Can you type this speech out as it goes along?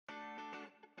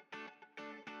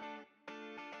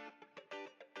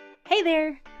Hey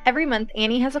there! Every month,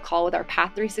 Annie has a call with our Path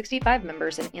 365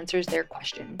 members and answers their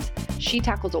questions. She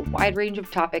tackles a wide range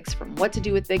of topics from what to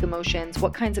do with big emotions,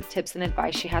 what kinds of tips and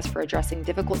advice she has for addressing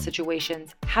difficult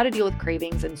situations, how to deal with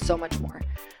cravings, and so much more.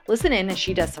 Listen in as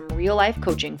she does some real life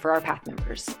coaching for our Path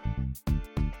members.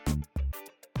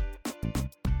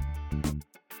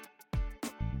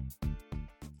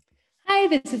 Hi,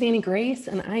 this is Annie Grace,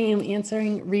 and I am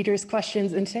answering readers'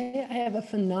 questions. And today I have a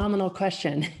phenomenal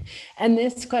question. And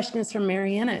this question is from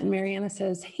Mariana. And Mariana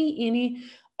says, Hey, Annie,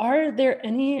 are there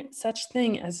any such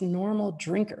thing as normal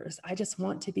drinkers? I just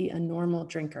want to be a normal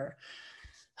drinker.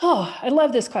 Oh, I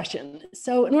love this question.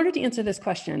 So in order to answer this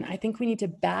question, I think we need to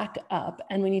back up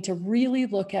and we need to really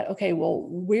look at, okay, well,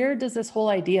 where does this whole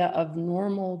idea of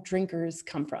normal drinkers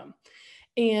come from?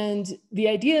 And the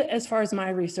idea, as far as my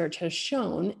research has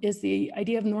shown, is the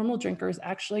idea of normal drinkers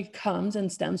actually comes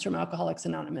and stems from Alcoholics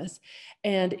Anonymous.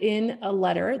 And in a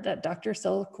letter that Dr.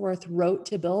 Silkworth wrote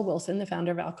to Bill Wilson, the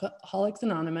founder of Alcoholics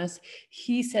Anonymous,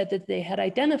 he said that they had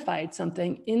identified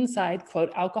something inside,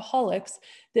 quote, alcoholics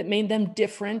that made them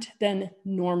different than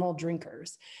normal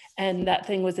drinkers. And that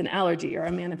thing was an allergy or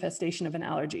a manifestation of an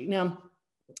allergy. Now,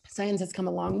 science has come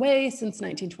a long way since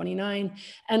 1929,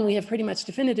 and we have pretty much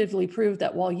definitively proved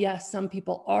that while, yes, some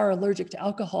people are allergic to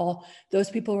alcohol, those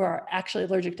people who are actually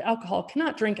allergic to alcohol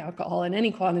cannot drink alcohol in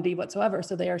any quantity whatsoever.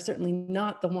 So they are certainly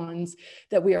not the ones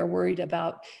that we are worried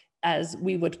about as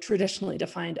we would traditionally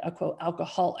define a, quote,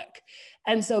 alcoholic.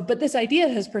 And so, but this idea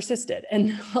has persisted.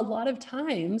 And a lot of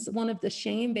times, one of the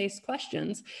shame-based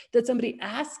questions that somebody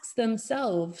asks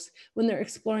themselves when they're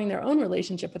exploring their own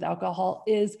relationship with alcohol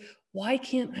is, why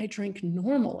can't I drink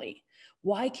normally?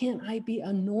 Why can't I be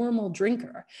a normal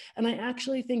drinker? And I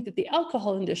actually think that the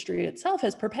alcohol industry itself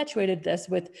has perpetuated this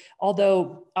with,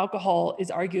 although alcohol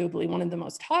is arguably one of the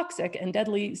most toxic and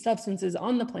deadly substances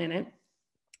on the planet.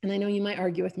 And I know you might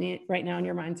argue with me right now in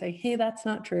your mind, say, hey, that's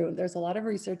not true. There's a lot of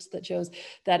research that shows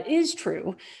that is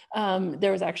true.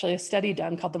 There was actually a study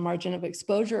done called the margin of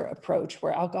exposure approach,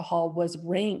 where alcohol was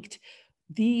ranked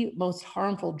the most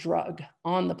harmful drug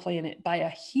on the planet by a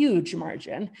huge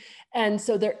margin. And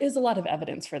so there is a lot of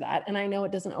evidence for that. And I know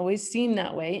it doesn't always seem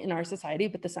that way in our society,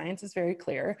 but the science is very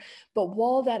clear. But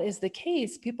while that is the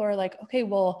case, people are like, okay,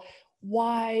 well,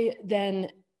 why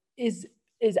then is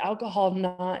alcohol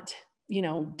not,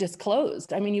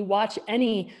 disclosed? I mean, you watch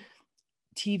any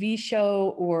TV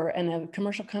show and a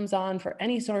commercial comes on for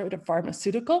any sort of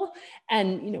pharmaceutical.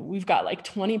 And, we've got like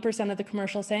 20% of the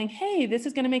commercial saying, hey, this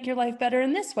is going to make your life better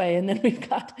in this way. And then we've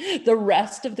got the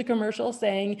rest of the commercial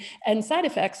saying, and side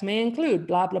effects may include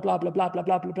blah, blah, blah, blah, blah, blah,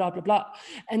 blah, blah, blah, blah, blah.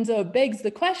 And so it begs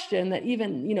the question that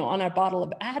even, on our bottle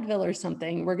of Advil or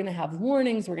something, we're going to have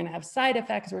warnings, we're going to have side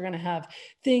effects, we're going to have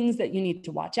things that you need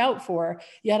to watch out for.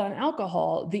 Yet on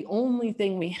alcohol, the only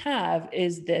thing we have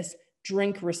is this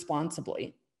drink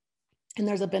responsibly. And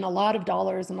there's been a lot of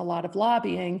dollars and a lot of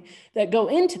lobbying that go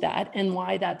into that and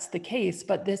why that's the case.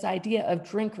 But this idea of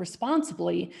drink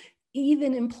responsibly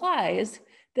even implies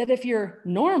that if you're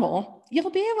normal, you'll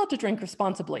be able to drink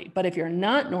responsibly. But if you're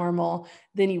not normal,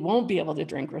 then you won't be able to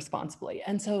drink responsibly.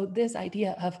 And so this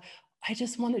idea of, I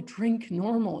just want to drink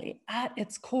normally, at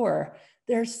its core,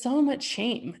 there's so much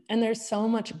shame and there's so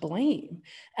much blame.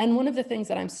 And one of the things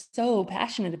that I'm so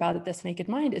passionate about at This Naked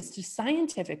Mind is to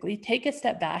scientifically take a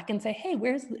step back and say, hey,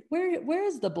 where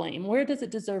is the blame? Where does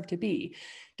it deserve to be?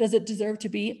 Does it deserve to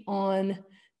be on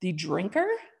the drinker,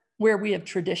 where we have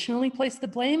traditionally placed the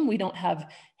blame? We don't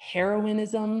have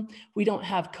heroinism. We don't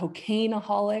have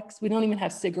cocaineaholics. We don't even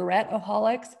have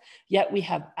cigaretteaholics. Yet we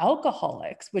have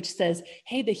alcoholics, which says,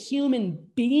 hey, the human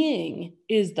being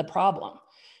is the problem.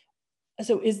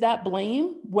 So is that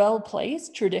blame well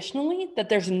placed traditionally, that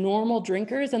there's normal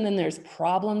drinkers and then there's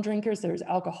problem drinkers, there's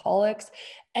alcoholics,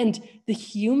 and the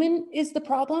human is the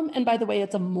problem? And by the way,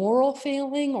 it's a moral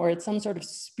failing, or it's some sort of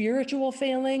spiritual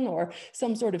failing, or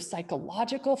some sort of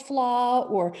psychological flaw,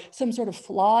 or some sort of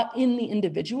flaw in the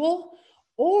individual?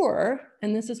 Or,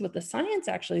 and this is what the science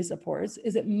actually supports,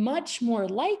 is it much more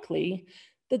likely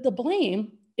that the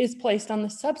blame is placed on the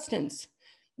substance?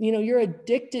 You're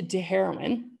addicted to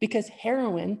heroin because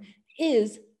heroin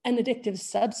is an addictive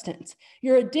substance.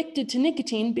 You're addicted to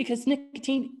nicotine because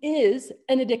nicotine is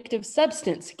an addictive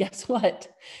substance. Guess what?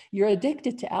 You're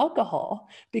addicted to alcohol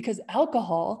because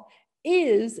alcohol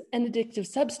is an addictive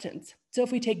substance. So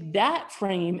if we take that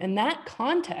frame and that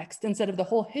context, instead of the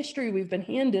whole history we've been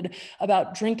handed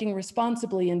about drinking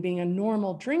responsibly and being a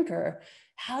normal drinker,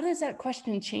 how does that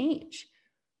question change?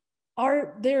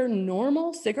 Are there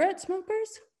normal cigarette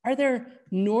smokers? Are there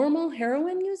normal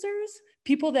heroin users?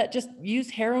 People that just use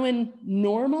heroin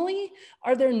normally?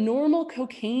 Are there normal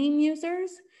cocaine users?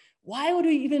 Why would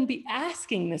we even be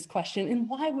asking this question? And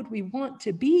why would we want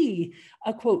to be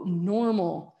a quote,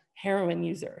 normal heroin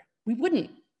user? We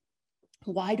wouldn't.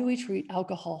 Why do we treat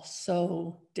alcohol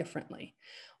so differently?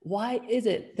 Why is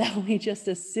it that we just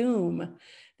assume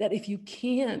that if you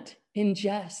can't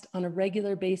ingest on a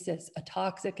regular basis a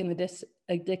toxic and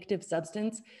addictive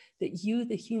substance, that you,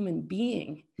 the human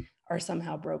being, are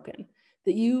somehow broken,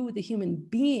 that you, the human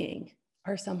being,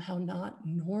 are somehow not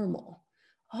normal?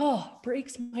 Oh,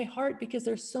 breaks my heart because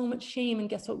there's so much shame. And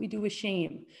guess what we do with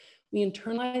shame? We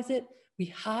internalize it, we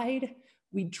hide,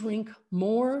 we drink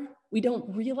more. We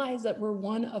don't realize that we're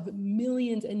one of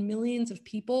millions and millions of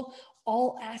people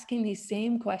all asking these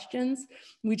same questions.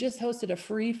 We just hosted a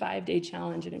free 5-day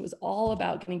challenge, and it was all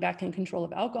about getting back in control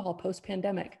of alcohol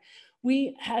post-pandemic.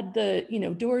 We had the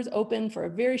doors open for a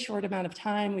very short amount of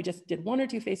time. We just did 1 or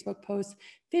 2 Facebook posts.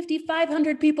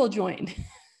 5,500 people joined.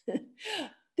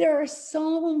 There are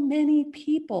so many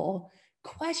people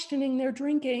questioning their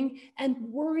drinking and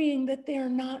worrying that they're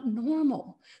not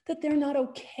normal, that they're not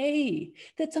okay,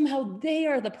 that somehow they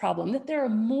are the problem, that they're a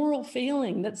moral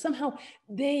failing, that somehow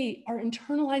they are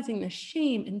internalizing the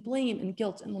shame and blame and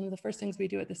guilt. And one of the first things we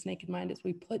do at This Naked Mind is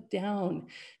we put down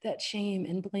that shame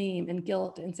and blame and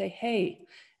guilt and say, hey,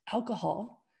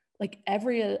 alcohol, like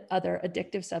every other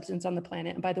addictive substance on the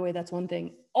planet, and by the way, that's one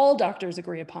thing all doctors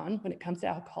agree upon when it comes to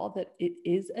alcohol, that it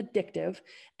is addictive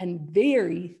and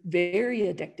very, very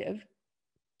addictive.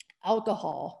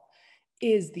 Alcohol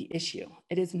is the issue.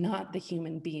 It is not the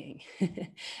human being.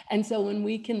 And so when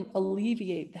we can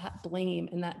alleviate that blame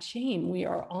and that shame, we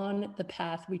are on the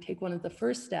path. We take one of the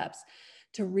first steps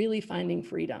to really finding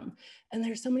freedom. And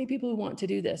there's so many people who want to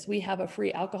do this. We have a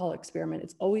free alcohol experiment.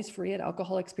 It's always free at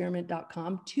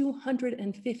alcoholexperiment.com.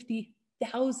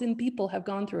 250,000 people have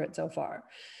gone through it so far.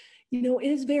 It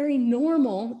is very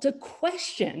normal to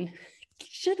question,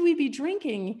 should we be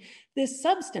drinking this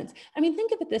substance? I mean,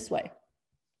 think of it this way.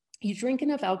 You drink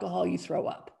enough alcohol, you throw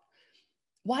up.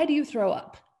 Why do you throw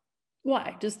up?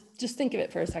 Why? Just think of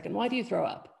it for a second. Why do you throw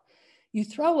up? You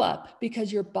throw up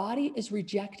because your body is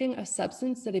rejecting a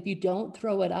substance that if you don't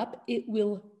throw it up, it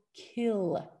will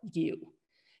kill you.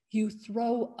 You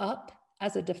throw up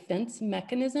as a defense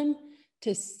mechanism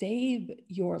to save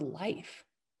your life.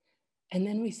 And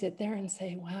then we sit there and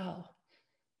say, wow,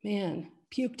 man,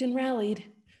 puked and rallied,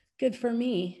 good for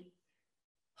me.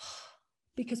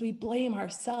 Because we blame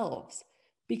ourselves.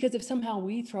 Because if somehow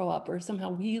we throw up or somehow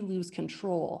we lose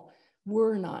control,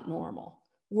 we're not normal,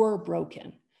 we're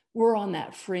broken. We're on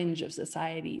that fringe of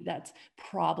society that's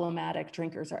problematic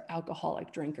drinkers or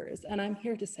alcoholic drinkers. And I'm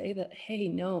here to say that, hey,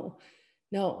 no,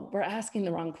 we're asking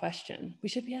the wrong question. We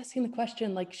should be asking the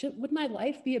question like, would my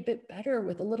life be a bit better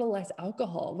with a little less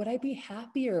alcohol? Would I be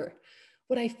happier?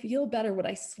 Would I feel better? Would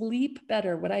I sleep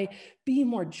better? Would I be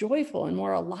more joyful and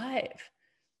more alive?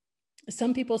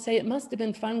 Some people say it must have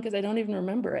been fun because I don't even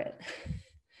remember it.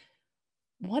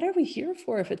 What are we here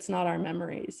for if it's not our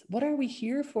memories? What are we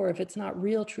here for if it's not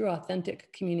real, true,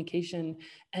 authentic communication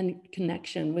and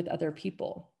connection with other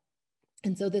people?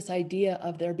 And so this idea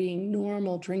of there being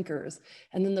normal drinkers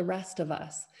and then the rest of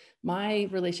us, my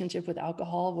relationship with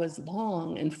alcohol was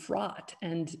long and fraught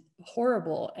and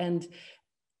horrible. And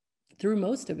through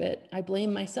most of it, I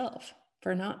blame myself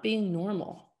for not being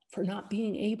normal, for not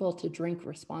being able to drink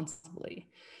responsibly.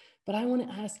 But I want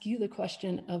to ask you the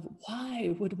question of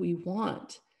why would we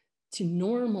want to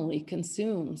normally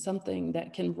consume something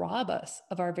that can rob us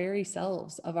of our very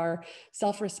selves, of our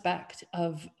self-respect,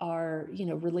 of our,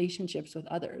 relationships with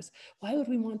others? Why would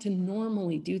we want to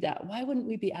normally do that? Why wouldn't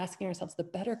we be asking ourselves the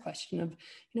better question of,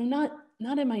 not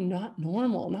am I not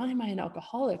normal, not am I an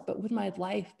alcoholic, but would my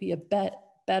life be a bit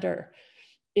better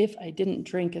if I didn't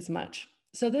drink as much?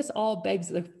 So this all begs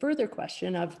the further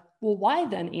question of, well, why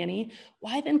then, Annie?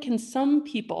 Why then can some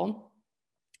people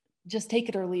just take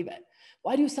it or leave it?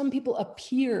 Why do some people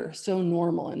appear so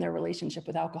normal in their relationship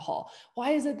with alcohol?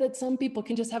 Why is it that some people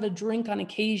can just have a drink on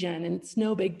occasion and it's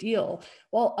no big deal,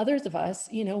 while others of us,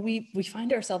 we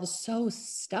find ourselves so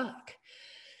stuck?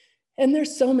 And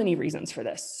there's so many reasons for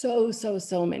this,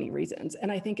 so many reasons.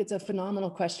 And I think it's a phenomenal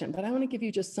question, but I want to give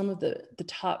you just some of the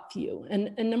top few.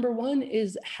 And number one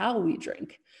is how we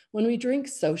drink. When we drink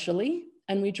socially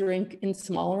and we drink in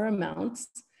smaller amounts,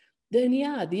 then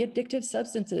yeah, the addictive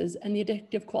substances and the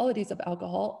addictive qualities of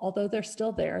alcohol, although they're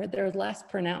still there, they're less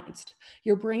pronounced.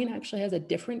 Your brain actually has a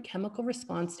different chemical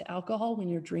response to alcohol when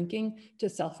you're drinking to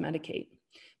self-medicate.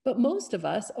 But most of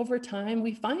us, over time,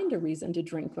 we find a reason to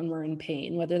drink when we're in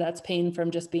pain, whether that's pain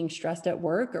from just being stressed at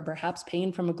work, or perhaps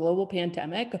pain from a global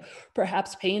pandemic,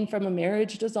 perhaps pain from a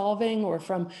marriage dissolving, or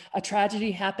from a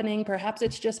tragedy happening. Perhaps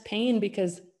it's just pain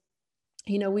because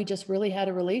we just really had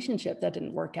a relationship that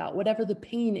didn't work out. Whatever the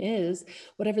pain is,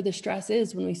 whatever the stress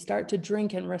is, when we start to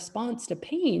drink in response to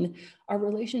pain, our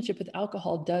relationship with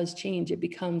alcohol does change. It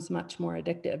becomes much more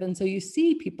addictive. And so you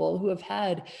see people who have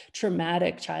had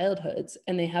traumatic childhoods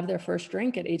and they have their first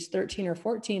drink at age 13 or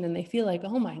 14 and they feel like,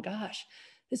 oh my gosh,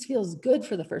 this feels good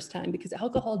for the first time, because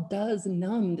alcohol does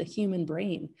numb the human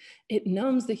brain. It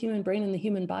numbs the human brain and the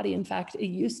human body. In fact, it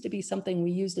used to be something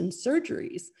we used in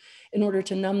surgeries in order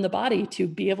to numb the body to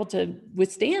be able to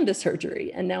withstand a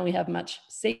surgery. And now we have much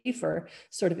safer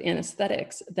sort of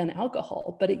anesthetics than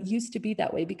alcohol, but it used to be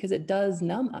that way because it does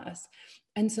numb us.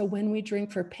 And so when we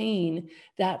drink for pain,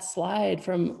 that slide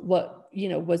from what,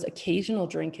 was occasional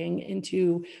drinking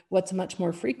into what's much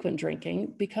more frequent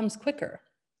drinking becomes quicker.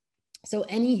 So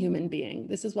any human being,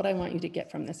 this is what I want you to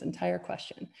get from this entire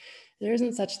question. There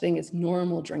isn't such thing as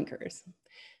normal drinkers.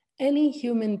 Any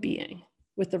human being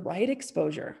with the right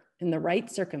exposure in the right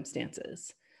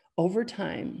circumstances over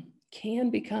time can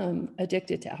become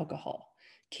addicted to alcohol,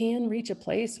 can reach a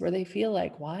place where they feel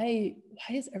like, why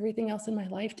is everything else in my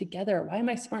life together? Why am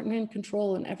I smart and in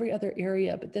control in every other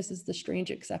area, but this is the strange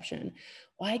exception?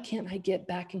 Why can't I get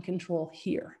back in control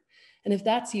here? And if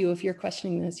that's you, if you're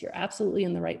questioning this, you're absolutely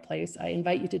in the right place. I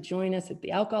invite you to join us at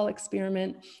the Alcohol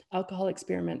Experiment,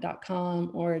 alcoholexperiment.com,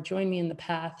 or join me in the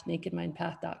path,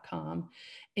 nakedmindpath.com,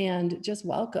 and just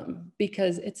welcome,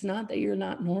 because it's not that you're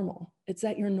not normal. It's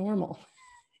that you're normal.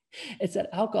 It's that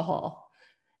alcohol,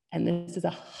 and this is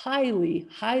a highly,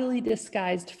 highly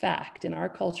disguised fact in our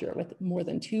culture with more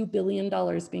than $2 billion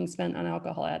being spent on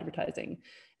alcohol advertising.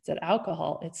 It's that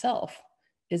alcohol itself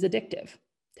is addictive.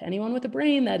 To anyone with a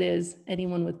brain, that is,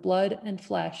 anyone with blood and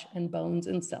flesh and bones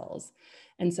and cells.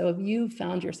 And so if you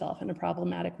found yourself in a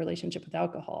problematic relationship with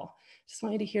alcohol, I just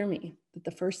want you to hear me, that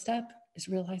the first step is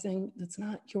realizing that's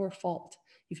not your fault.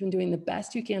 You've been doing the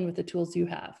best you can with the tools you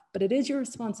have, but it is your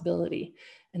responsibility.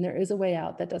 And there is a way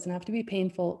out that doesn't have to be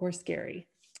painful or scary.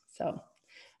 So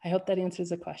I hope that answers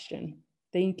the question.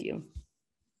 Thank you.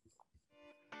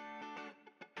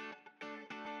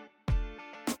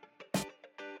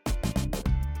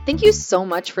 Thank you so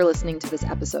much for listening to this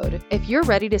episode. If you're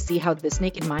ready to see how This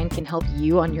Naked Mind can help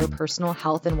you on your personal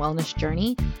health and wellness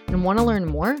journey and want to learn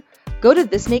more, go to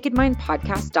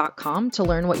thisnakedmindpodcast.com to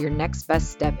learn what your next best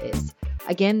step is.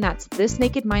 Again, that's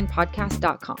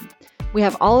thisnakedmindpodcast.com. We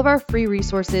have all of our free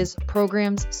resources,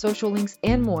 programs, social links,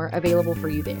 and more available for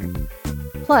you there.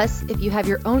 Plus, if you have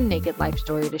your own naked life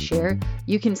story to share,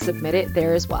 you can submit it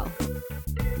there as well.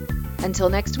 Until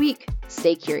next week,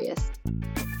 stay curious.